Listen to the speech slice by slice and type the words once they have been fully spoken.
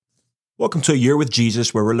Welcome to A Year with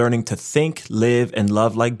Jesus, where we're learning to think, live, and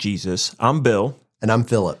love like Jesus. I'm Bill. And I'm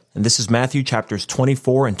Philip. And this is Matthew chapters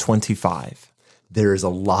 24 and 25. There is a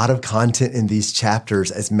lot of content in these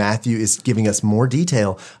chapters as Matthew is giving us more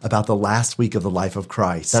detail about the last week of the life of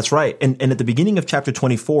Christ. That's right. And at the beginning of chapter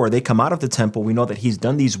 24, they come out of the temple. We know that he's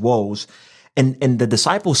done these woes. And the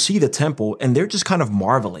disciples see the temple, and they're just kind of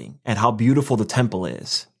marveling at how beautiful the temple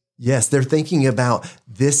is. Yes, they're thinking about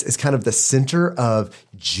this as kind of the center of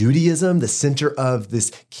Judaism, the center of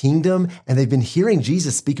this kingdom. And they've been hearing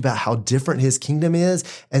Jesus speak about how different his kingdom is.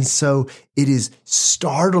 And so it is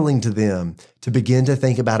startling to them to begin to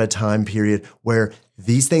think about a time period where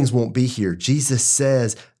these things won't be here. Jesus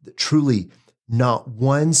says that truly not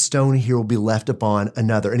one stone here will be left upon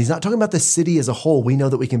another. And he's not talking about the city as a whole. We know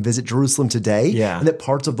that we can visit Jerusalem today and that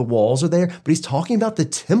parts of the walls are there, but he's talking about the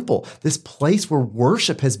temple, this place where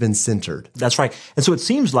worship has been centered. That's right. And so it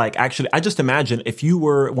seems like, actually, I just imagine if you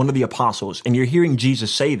were one of the apostles and you're hearing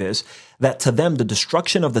Jesus say this, that to them, the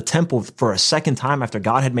destruction of the temple for a second time after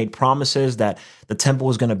God had made promises that the temple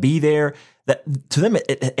was going to be there, that to them,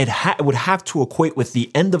 it would have to equate with the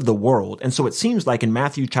end of the world. And so it seems like in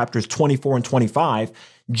Matthew chapters 24 and 25,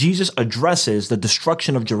 Jesus addresses the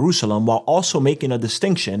destruction of Jerusalem while also making a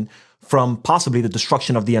distinction from possibly the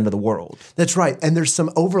destruction of the end of the world. That's right. And there's some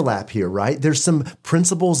overlap here, right? There's some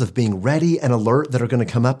principles of being ready and alert that are going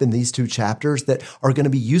to come up in these two chapters that are going to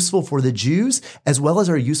be useful for the Jews as well as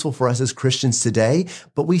are useful for us as Christians today.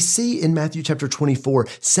 But we see in Matthew chapter 24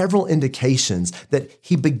 several indications that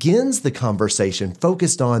he begins the conversation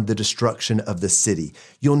focused on the destruction of the city.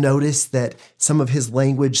 You'll notice that some of his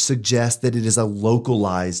language suggests that it is a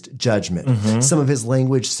localized judgment. Mm-hmm. Some of his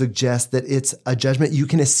language suggests that it's a judgment you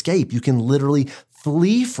can escape. You can literally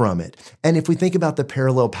flee from it. And if we think about the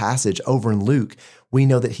parallel passage over in Luke, we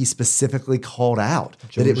know that he specifically called out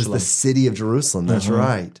that it was the city of Jerusalem. That's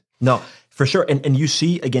right. No, for sure. And you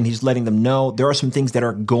see, again, he's letting them know there are some things that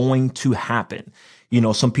are going to happen. You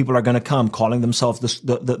know, some people are going to come calling themselves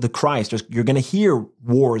the Christ. You're going to hear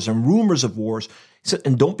wars and rumors of wars.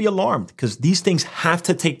 And don't be alarmed, because these things have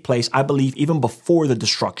to take place, I believe, even before the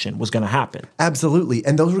destruction was going to happen. Absolutely.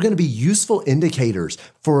 And those were going to be useful indicators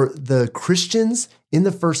for the Christians in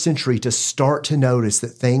the first century to start to notice that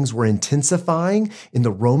things were intensifying in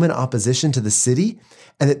the Roman opposition to the city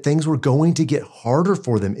and that things were going to get harder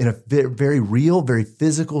for them in a very real, very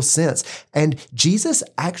physical sense. And Jesus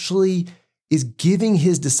actually is giving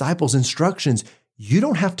his disciples instructions. You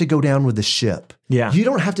don't have to go down with the ship. Yeah. You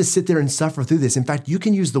don't have to sit there and suffer through this. In fact, you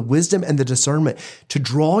can use the wisdom and the discernment to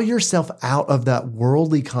draw yourself out of that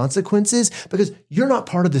worldly consequences because you're not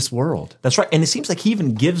part of this world. That's right. And it seems like he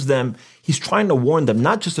even gives them, he's trying to warn them,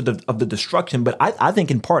 not just of the destruction, but I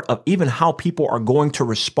think in part of even how people are going to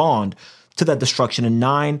respond to that destruction. In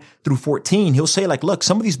 9 through 14, he'll say like, look,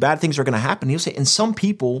 some of these bad things are going to happen. He'll say, and some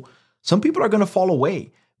people are going to fall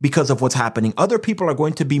away because of what's happening. Other people are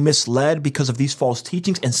going to be misled because of these false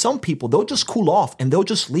teachings. And some people, they'll just cool off and they'll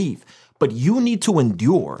just leave. But you need to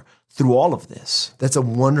endure through all of this. That's a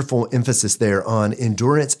wonderful emphasis there on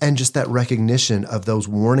endurance and just that recognition of those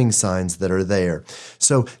warning signs that are there.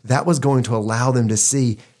 So that was going to allow them to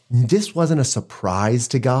see this wasn't a surprise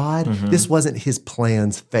to God. Mm-hmm. This wasn't his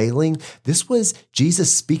plans failing. This was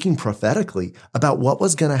Jesus speaking prophetically about what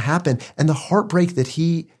was going to happen. And the heartbreak that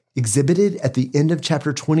he exhibited at the end of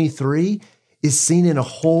chapter 23 is seen in a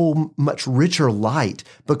whole much richer light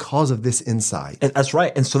because of this insight. And that's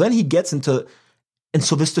right. And so then he gets into, and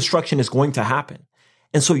so this destruction is going to happen.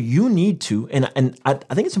 And so you need to, and I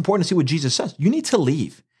think it's important to see what Jesus says. You need to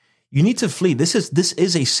leave. You need to flee. This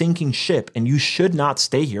is a sinking ship, and you should not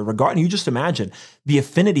stay here. You just imagine the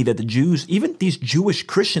affinity that the Jews, even these Jewish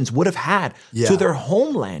Christians, would have had to their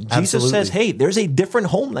homeland. Jesus says, hey, there's a different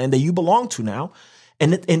homeland that you belong to now.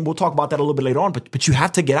 And we'll talk about that a little bit later on, but you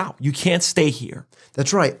have to get out. You can't stay here.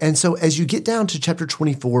 That's right. And so as you get down to chapter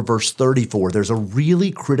 24, verse 34, there's a really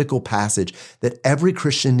critical passage that every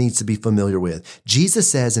Christian needs to be familiar with. Jesus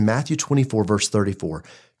says in Matthew 24, verse 34,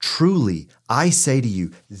 truly, I say to you,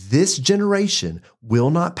 this generation will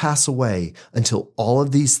not pass away until all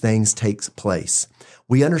of these things take place.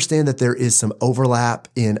 We understand that there is some overlap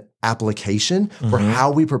in application for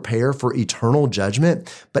how we prepare for eternal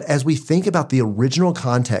judgment. But as we think about the original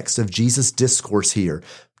context of Jesus' discourse here,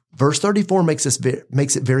 verse 34 makes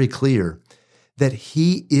it very clear that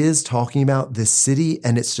he is talking about this city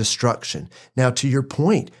and its destruction. Now, to your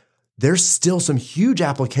point, there's still some huge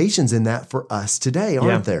applications in that for us today,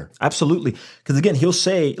 aren't there? Absolutely. Because again, he'll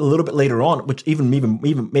say a little bit later on, which even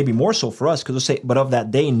maybe more so for us, because he'll say, but of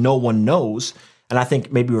that day, no one knows. and I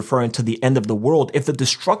think maybe referring to the end of the world, if the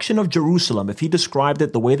destruction of Jerusalem, if he described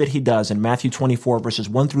it the way that he does in Matthew 24, verses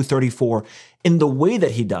 1 through 34, in the way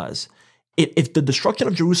that he does, if the destruction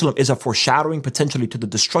of Jerusalem is a foreshadowing potentially to the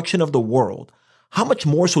destruction of the world, how much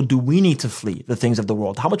more so do we need to flee the things of the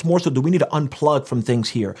world? How much more so do we need to unplug from things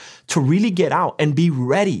here to really get out and be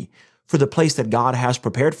ready for the place that God has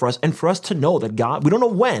prepared for us, and for us to know that God, we don't know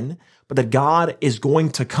when, but that God is going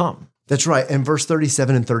to come. That's right. And verse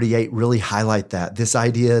 37 and 38 really highlight that, this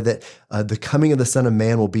idea that the coming of the Son of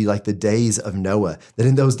Man will be like the days of Noah, that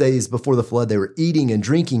in those days before the flood, they were eating and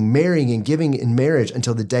drinking, marrying and giving in marriage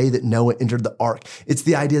until the day that Noah entered the ark. It's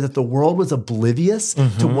the idea that the world was oblivious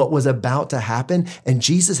to what was about to happen. And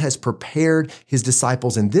Jesus has prepared his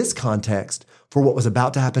disciples in this context for what was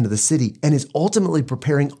about to happen to the city, and is ultimately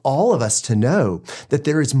preparing all of us to know that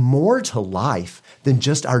there is more to life than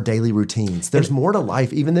just our daily routines. There's more to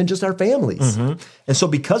life even than just our families. And so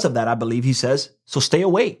because of that, I believe he says, so stay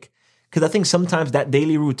awake. Because I think sometimes that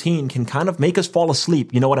daily routine can kind of make us fall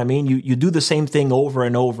asleep. You know what I mean? You do the same thing over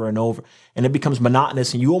and over and over, and it becomes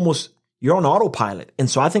monotonous, and you're on autopilot. And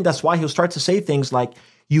so I think that's why he'll start to say things like,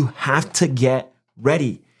 you have to get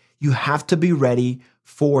ready. You have to be ready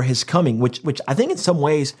for his coming, which I think in some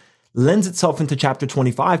ways lends itself into chapter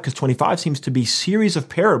 25, because 25 seems to be a series of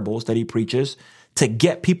parables that he preaches to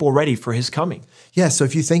get people ready for his coming. Yeah, so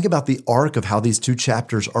if you think about the arc of how these two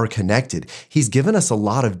chapters are connected, he's given us a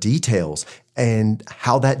lot of details and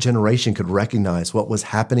how that generation could recognize what was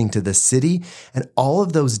happening to the city. And all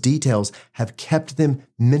of those details have kept them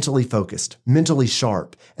mentally focused, mentally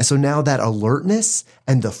sharp. And so now that alertness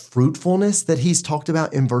and the fruitfulness that he's talked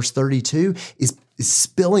about in verse 32 is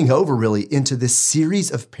spilling over really into this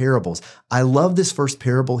series of parables. I love this first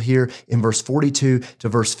parable here in verse 42 to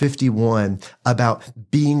verse 51 about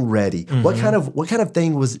being ready. What kind of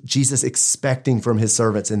thing was Jesus expecting from his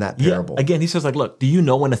servants in that parable? Yeah. Again, he says, like, look, do you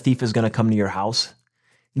know when a thief is going to come to your house?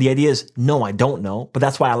 The idea is, no, I don't know, but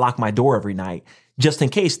that's why I lock my door every night, just in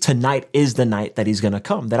case tonight is the night that he's going to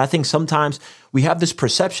come. That I think sometimes we have this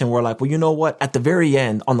perception where, like, well, you know what? At the very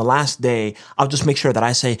end, on the last day, I'll just make sure that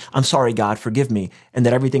I say, I'm sorry, God, forgive me, and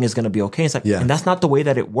that everything is going to be okay. It's like, and that's not the way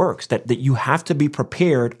that it works, that you have to be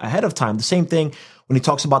prepared ahead of time. The same thing when he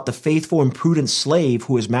talks about the faithful and prudent slave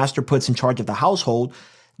who his master puts in charge of the household,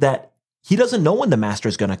 that he doesn't know when the master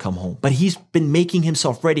is going to come home, but he's been making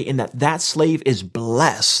himself ready, and that slave is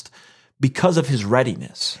blessed because of his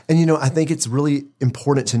readiness. And, I think it's really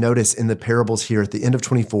important to notice in the parables here at the end of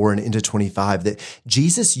 24 and into 25 that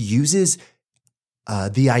Jesus uses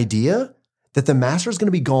the idea that the master is going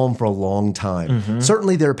to be gone for a long time.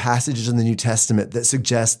 Certainly there are passages in the New Testament that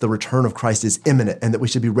suggest the return of Christ is imminent and that we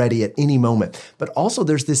should be ready at any moment. But also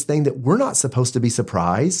there's this thing that we're not supposed to be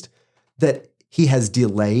surprised that he has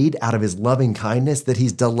delayed out of his loving kindness, that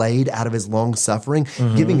he's delayed out of his long suffering,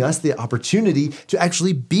 giving us the opportunity to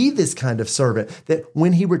actually be this kind of servant, that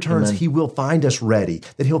when he returns, he will find us ready,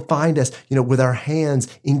 that he'll find us, with our hands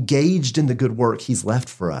engaged in the good work he's left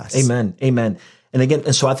for us. Amen. Amen. And again,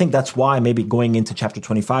 and so I think that's why maybe going into chapter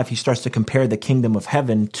 25, he starts to compare the kingdom of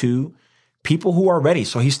heaven to people who are ready.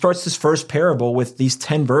 So he starts this first parable with these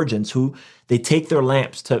 10 virgins who they take their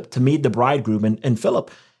lamps to meet the bridegroom. And Philip,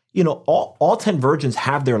 all 10 virgins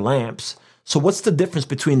have their lamps. So what's the difference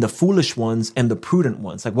between the foolish ones and the prudent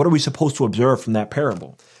ones? Like, what are we supposed to observe from that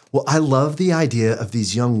parable? Well, I love the idea of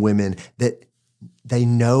these young women that they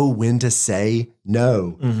know when to say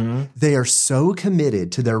no. They are so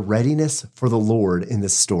committed to their readiness for the Lord in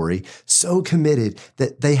this story, so committed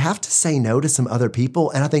that they have to say no to some other people.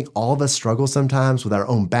 And I think all of us struggle sometimes with our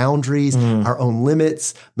own boundaries, our own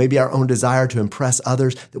limits, maybe our own desire to impress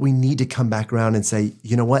others, that we need to come back around and say,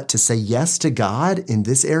 you know what, to say yes to God in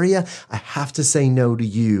this area, I have to say no to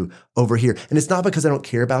you over here. And it's not because I don't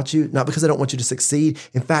care about you, not because I don't want you to succeed.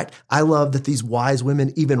 In fact, I love that these wise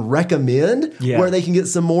women even recommend where they can get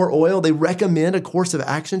some more oil. They recommend a course of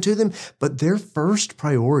action to them, but their first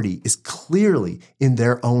priority is clearly in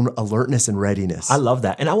their own alertness and readiness. I love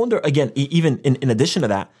that. And I wonder, again, even in addition to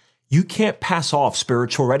that, you can't pass off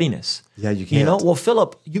spiritual readiness. Yeah, you can't. Well,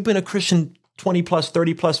 Philip, you've been a Christian 20 plus,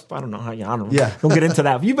 30 plus, I don't know. Don't get into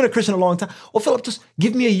that. You've been a Christian a long time. Well, Philip, just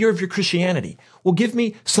give me a year of your Christianity. Well, give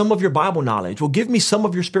me some of your Bible knowledge. Well, give me some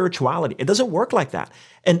of your spirituality. It doesn't work like that.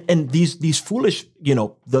 And these foolish,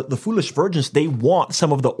 the foolish virgins, they want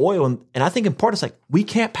some of the oil. And I think in part it's like, we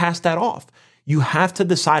can't pass that off. You have to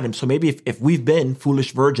decide him. So maybe if we've been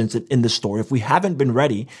foolish virgins in this story, if we haven't been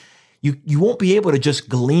ready, you won't be able to just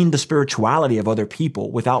glean the spirituality of other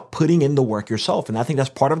people without putting in the work yourself. And I think that's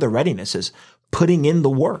part of the readiness is putting in the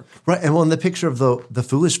work. Right. And well, in the picture of the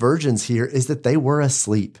foolish virgins here is that they were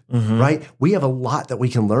asleep, right? We have a lot that we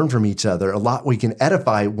can learn from each other, a lot we can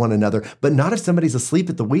edify one another, but not if somebody's asleep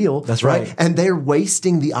at the wheel. That's right. And they're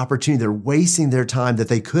wasting the opportunity. They're wasting their time that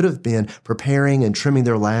they could have been preparing and trimming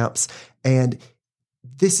their lamps. And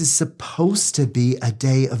this is supposed to be a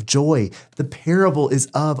day of joy. The parable is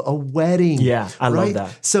of a wedding. Yeah, I love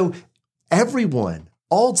that. So everyone,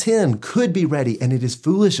 all 10 could be ready, and it is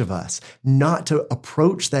foolish of us not to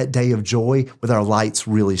approach that day of joy with our lights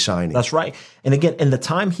really shining. That's right. And again, and the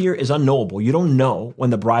time here is unknowable. You don't know when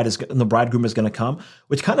the bridegroom is going to come,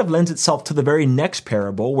 which kind of lends itself to the very next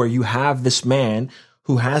parable where you have this man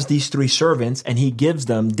who has these 3 servants and he gives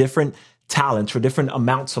them different talents for different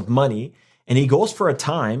amounts of money. And he goes for a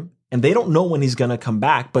time and they don't know when he's going to come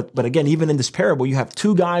back. But again, even in this parable, you have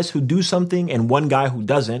 2 guys who do something and 1 guy who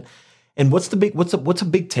doesn't. And what's a big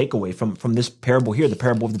takeaway from this parable here, the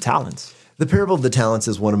parable of the talents? The parable of the talents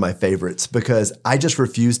is one of my favorites because I just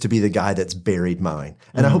refuse to be the guy that's buried mine.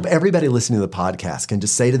 And I hope everybody listening to the podcast can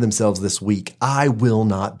just say to themselves this week, I will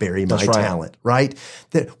not bury my talent, right?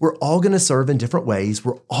 That we're all going to serve in different ways.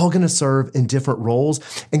 We're all going to serve in different roles.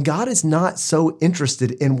 And God is not so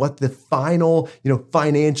interested in what the final,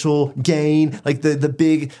 financial gain, like the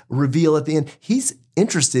big reveal at the end. He's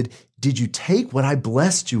interested, did you take what I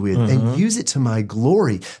blessed you with and use it to my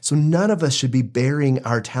glory? So none of us should be burying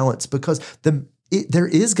our talents because there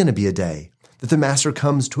is going to be a day that the master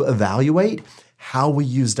comes to evaluate how we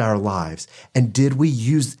used our lives. And did we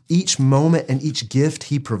use each moment and each gift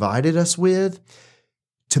he provided us with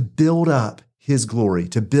to build up his glory,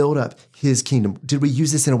 to build up his kingdom? Did we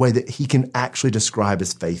use this in a way that he can actually describe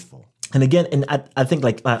as faithful? And again, and I think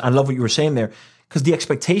I love what you were saying there, because the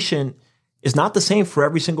expectation is not the same for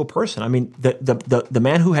every single person. I mean, the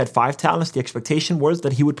man who had 5 talents, the expectation was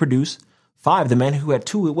that he would produce 5. The man who had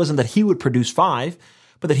 2, it wasn't that he would produce 5,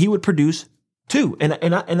 but that he would produce 2.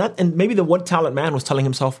 And maybe the 1 talent man was telling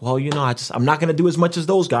himself, well, I'm not going to do as much as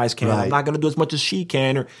those guys can. Right. I'm not going to do as much as she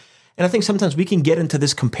can. And I think sometimes we can get into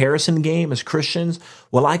this comparison game as Christians.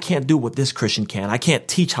 Well, I can't do what this Christian can. I can't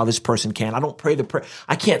teach how this person can. I don't pray the prayer.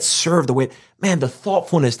 I can't serve the way, man, the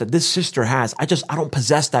thoughtfulness that this sister has. I don't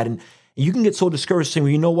possess that. And you can get so discouraged saying,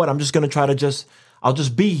 well, you know what? I'm just going to try to I'll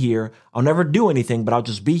just be here. I'll never do anything, but I'll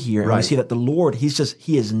just be here. And we see that the Lord, he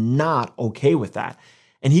is not okay with that.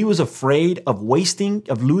 And he was afraid of losing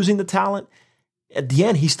the talent. At the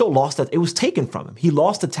end, he still lost that. It was taken from him. He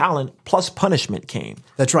lost the talent plus punishment came.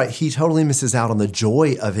 That's right. He totally misses out on the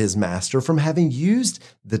joy of his master from having used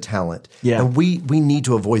the talent. Yeah. And we need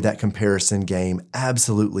to avoid that comparison game.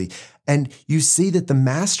 Absolutely. And you see that the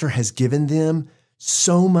master has given them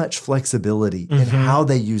so much flexibility in how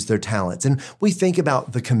they use their talents. And we think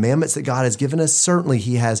about the commandments that God has given us. Certainly,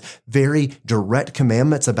 he has very direct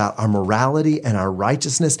commandments about our morality and our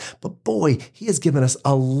righteousness. But boy, he has given us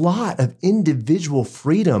a lot of individual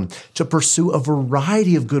freedom to pursue a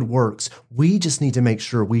variety of good works. We just need to make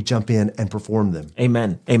sure we jump in and perform them.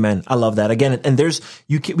 Amen. Amen. I love that. Again, and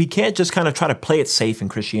we can't just kind of try to play it safe in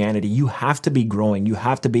Christianity. You have to be growing. You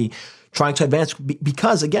have to be trying to advance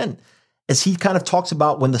because, again, as he kind of talks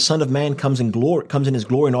about when the Son of Man comes in his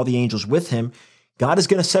glory and all the angels with him, God is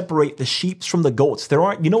going to separate the sheep from the goats. There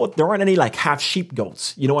aren't any like half sheep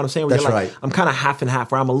goats. You know what I'm saying? That's right. I'm kind of half and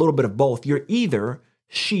half, where I'm a little bit of both. You're either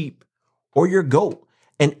sheep or you're goat.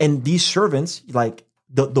 And these servants, like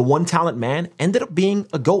the 1 talent man, ended up being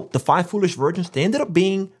a goat. The 5 foolish virgins, they ended up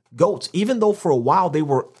being goats, even though for a while they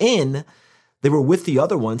were with the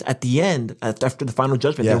other ones. At the end, after the final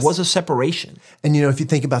judgment, There was a separation. And if you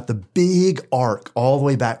think about the big arc all the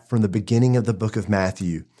way back from the beginning of the book of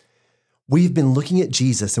Matthew, we've been looking at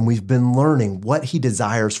Jesus and we've been learning what he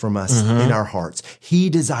desires from us in our hearts. He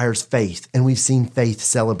desires faith, and we've seen faith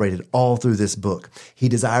celebrated all through this book. He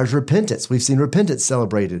desires repentance. We've seen repentance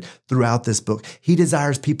celebrated throughout this book. He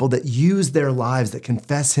desires people that use their lives, that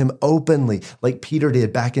confess him openly, like Peter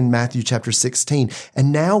did back in Matthew chapter 16.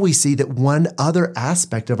 And now we see that one other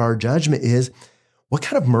aspect of our judgment is, what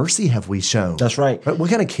kind of mercy have we shown? That's right. What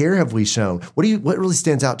kind of care have we shown? What really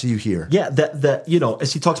stands out to you here? Yeah,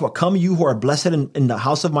 as he talks about, come you who are blessed in the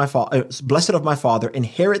house of my Father, blessed of my Father,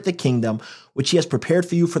 inherit the kingdom which he has prepared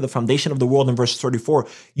for you for the foundation of the world in verse 34.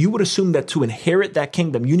 You would assume that to inherit that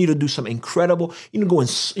kingdom, you need to do some incredible, you need to go and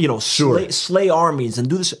slay armies and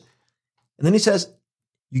do this. And then he says,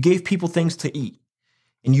 you gave people things to eat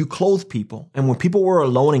and you clothed people. And when people were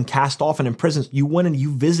alone and cast off and in prisons, you went and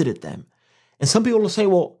you visited them. And some people will say,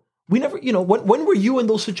 well, we never, when were you in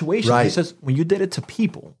those situations? Right. He says, when you did it to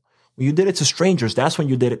people, when you did it to strangers, that's when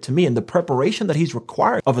you did it to me. And the preparation that he's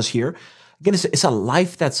required of us here, again, it's a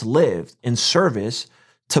life that's lived in service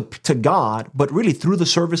to God, but really through the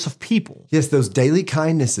service of people. Yes, those daily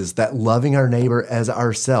kindnesses, that loving our neighbor as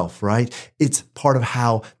ourself, right? It's part of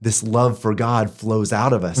how this love for God flows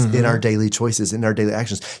out of us in our daily choices, in our daily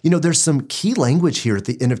actions. You know, there's some key language here at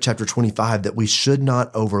the end of chapter 25 that we should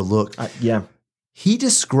not overlook. He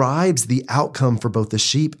describes the outcome for both the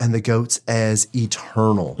sheep and the goats as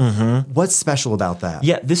eternal. What's special about that?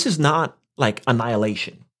 Yeah, this is not like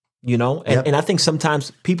annihilation, you know? And I think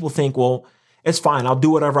sometimes people think, well, it's fine. I'll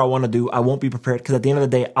do whatever I want to do. I won't be prepared because at the end of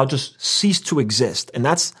the day, I'll just cease to exist. And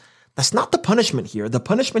that's not the punishment here. The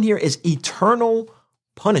punishment here is eternal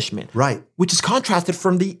punishment, right? Which is contrasted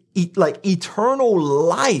from the eternal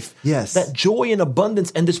life. Yes, that joy and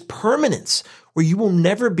abundance and this permanence where you will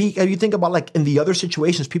never be. You think about like in the other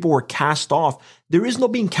situations, people were cast off. There is no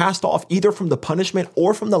being cast off either from the punishment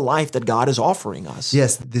or from the life that God is offering us.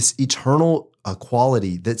 Yes, this eternal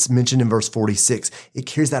quality that's mentioned in verse 46, it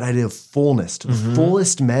carries that idea of fullness, to the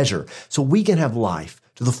fullest measure. So we can have life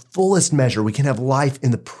to the fullest measure. We can have life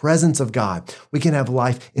in the presence of God. We can have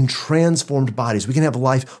life in transformed bodies. We can have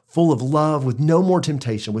life full of love with no more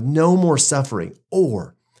temptation, with no more suffering,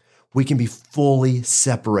 or we can be fully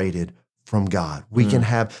separated from God. We can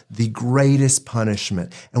have the greatest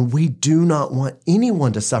punishment, and we do not want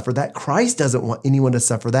anyone to suffer that. Christ doesn't want anyone to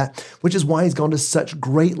suffer that, which is why he's gone to such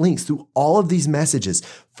great lengths through all of these messages.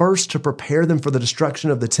 First, to prepare them for the destruction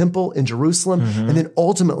of the temple in Jerusalem, and then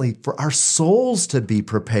ultimately for our souls to be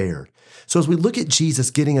prepared. So as we look at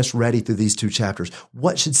Jesus getting us ready through these two chapters,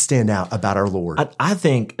 what should stand out about our Lord? I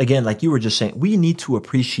think, again, like you were just saying, we need to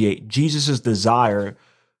appreciate Jesus's desire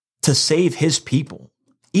to save his people.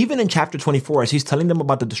 Even in chapter 24, as he's telling them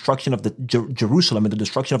about the destruction of the Jerusalem and the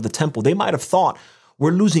destruction of the temple, they might have thought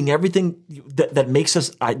we're losing everything that makes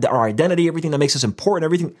us, our identity, everything that makes us important,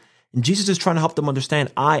 everything. And Jesus is trying to help them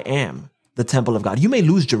understand, I am the temple of God. You may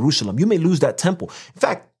lose Jerusalem. You may lose that temple. In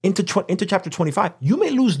fact, into chapter 25, you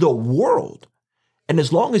may lose the world. And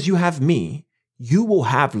as long as you have me, you will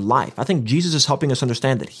have life. I think Jesus is helping us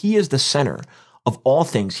understand that he is the center of all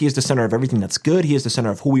things. He is the center of everything that's good. He is the center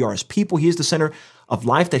of who we are as people. He is the center of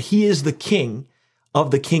life, that he is the king of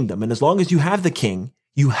the kingdom. And as long as you have the king,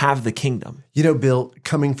 you have the kingdom. You know, Bill,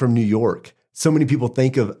 coming from New York, so many people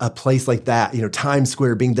think of a place like that, you know, Times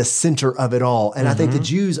Square being the center of it all. And I think the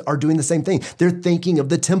Jews are doing the same thing. They're thinking of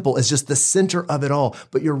the temple as just the center of it all.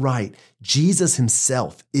 But you're right. Jesus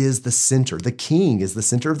himself is the center. The king is the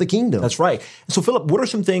center of the kingdom. That's right. So, Philip, what are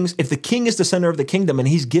some things, if the king is the center of the kingdom and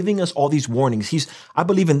he's giving us all these warnings, I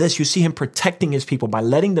believe in this, you see him protecting his people by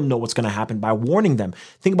letting them know what's going to happen, by warning them.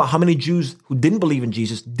 Think about how many Jews who didn't believe in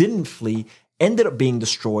Jesus, didn't flee, ended up being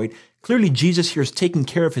destroyed. Clearly, Jesus here is taking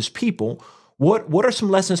care of his people. What are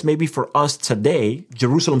some lessons maybe for us today?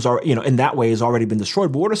 Jerusalem's in that way has already been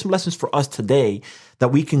destroyed, but what are some lessons for us today that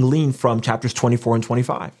we can glean from chapters 24 and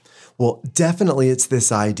 25? Well, definitely it's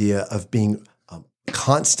this idea of being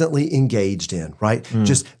constantly engaged in, right?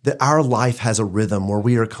 Just that our life has a rhythm where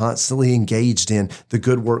we are constantly engaged in the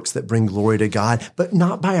good works that bring glory to God, but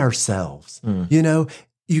not by ourselves. You know,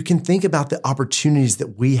 you can think about the opportunities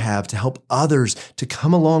that we have to help others to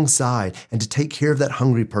come alongside and to take care of that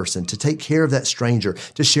hungry person, to take care of that stranger,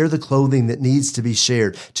 to share the clothing that needs to be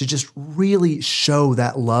shared, to just really show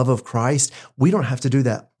that love of Christ. We don't have to do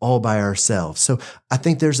that all by ourselves. So I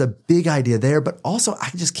think there's a big idea there, but also I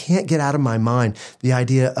just can't get out of my mind the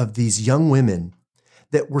idea of these young women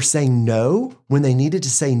that were saying no when they needed to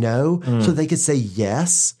say no so they could say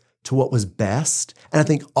yes to what was best. And I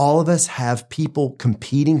think all of us have people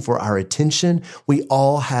competing for our attention. We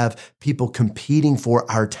all have people competing for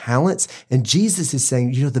our talents. And Jesus is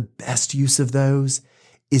saying, you know, the best use of those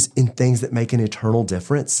is in things that make an eternal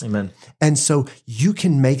difference. Amen. And so you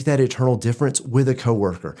can make that eternal difference with a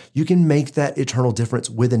coworker. You can make that eternal difference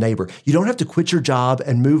with a neighbor. You don't have to quit your job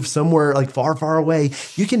and move somewhere like far, far away.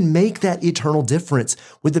 You can make that eternal difference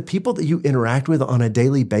with the people that you interact with on a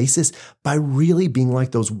daily basis by really being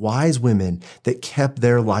like those wise women that kept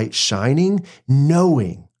their light shining,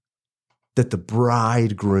 knowing that the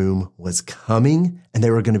bridegroom was coming and they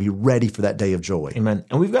were going to be ready for that day of joy. Amen.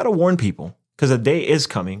 And we've got to warn people, because a day is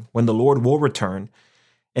coming when the Lord will return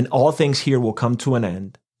and all things here will come to an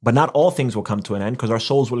end. But not all things will come to an end, because our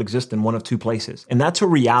souls will exist in one of two places. And that's a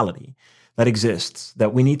reality that exists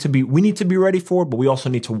that we need to be ready for, but we also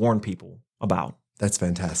need to warn people about. That's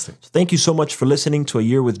fantastic. So thank you so much for listening to A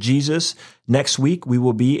Year with Jesus. Next week, we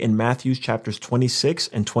will be in Matthew chapters 26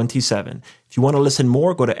 and 27. If you want to listen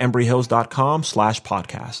more, go to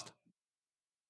embryhills.com/podcast.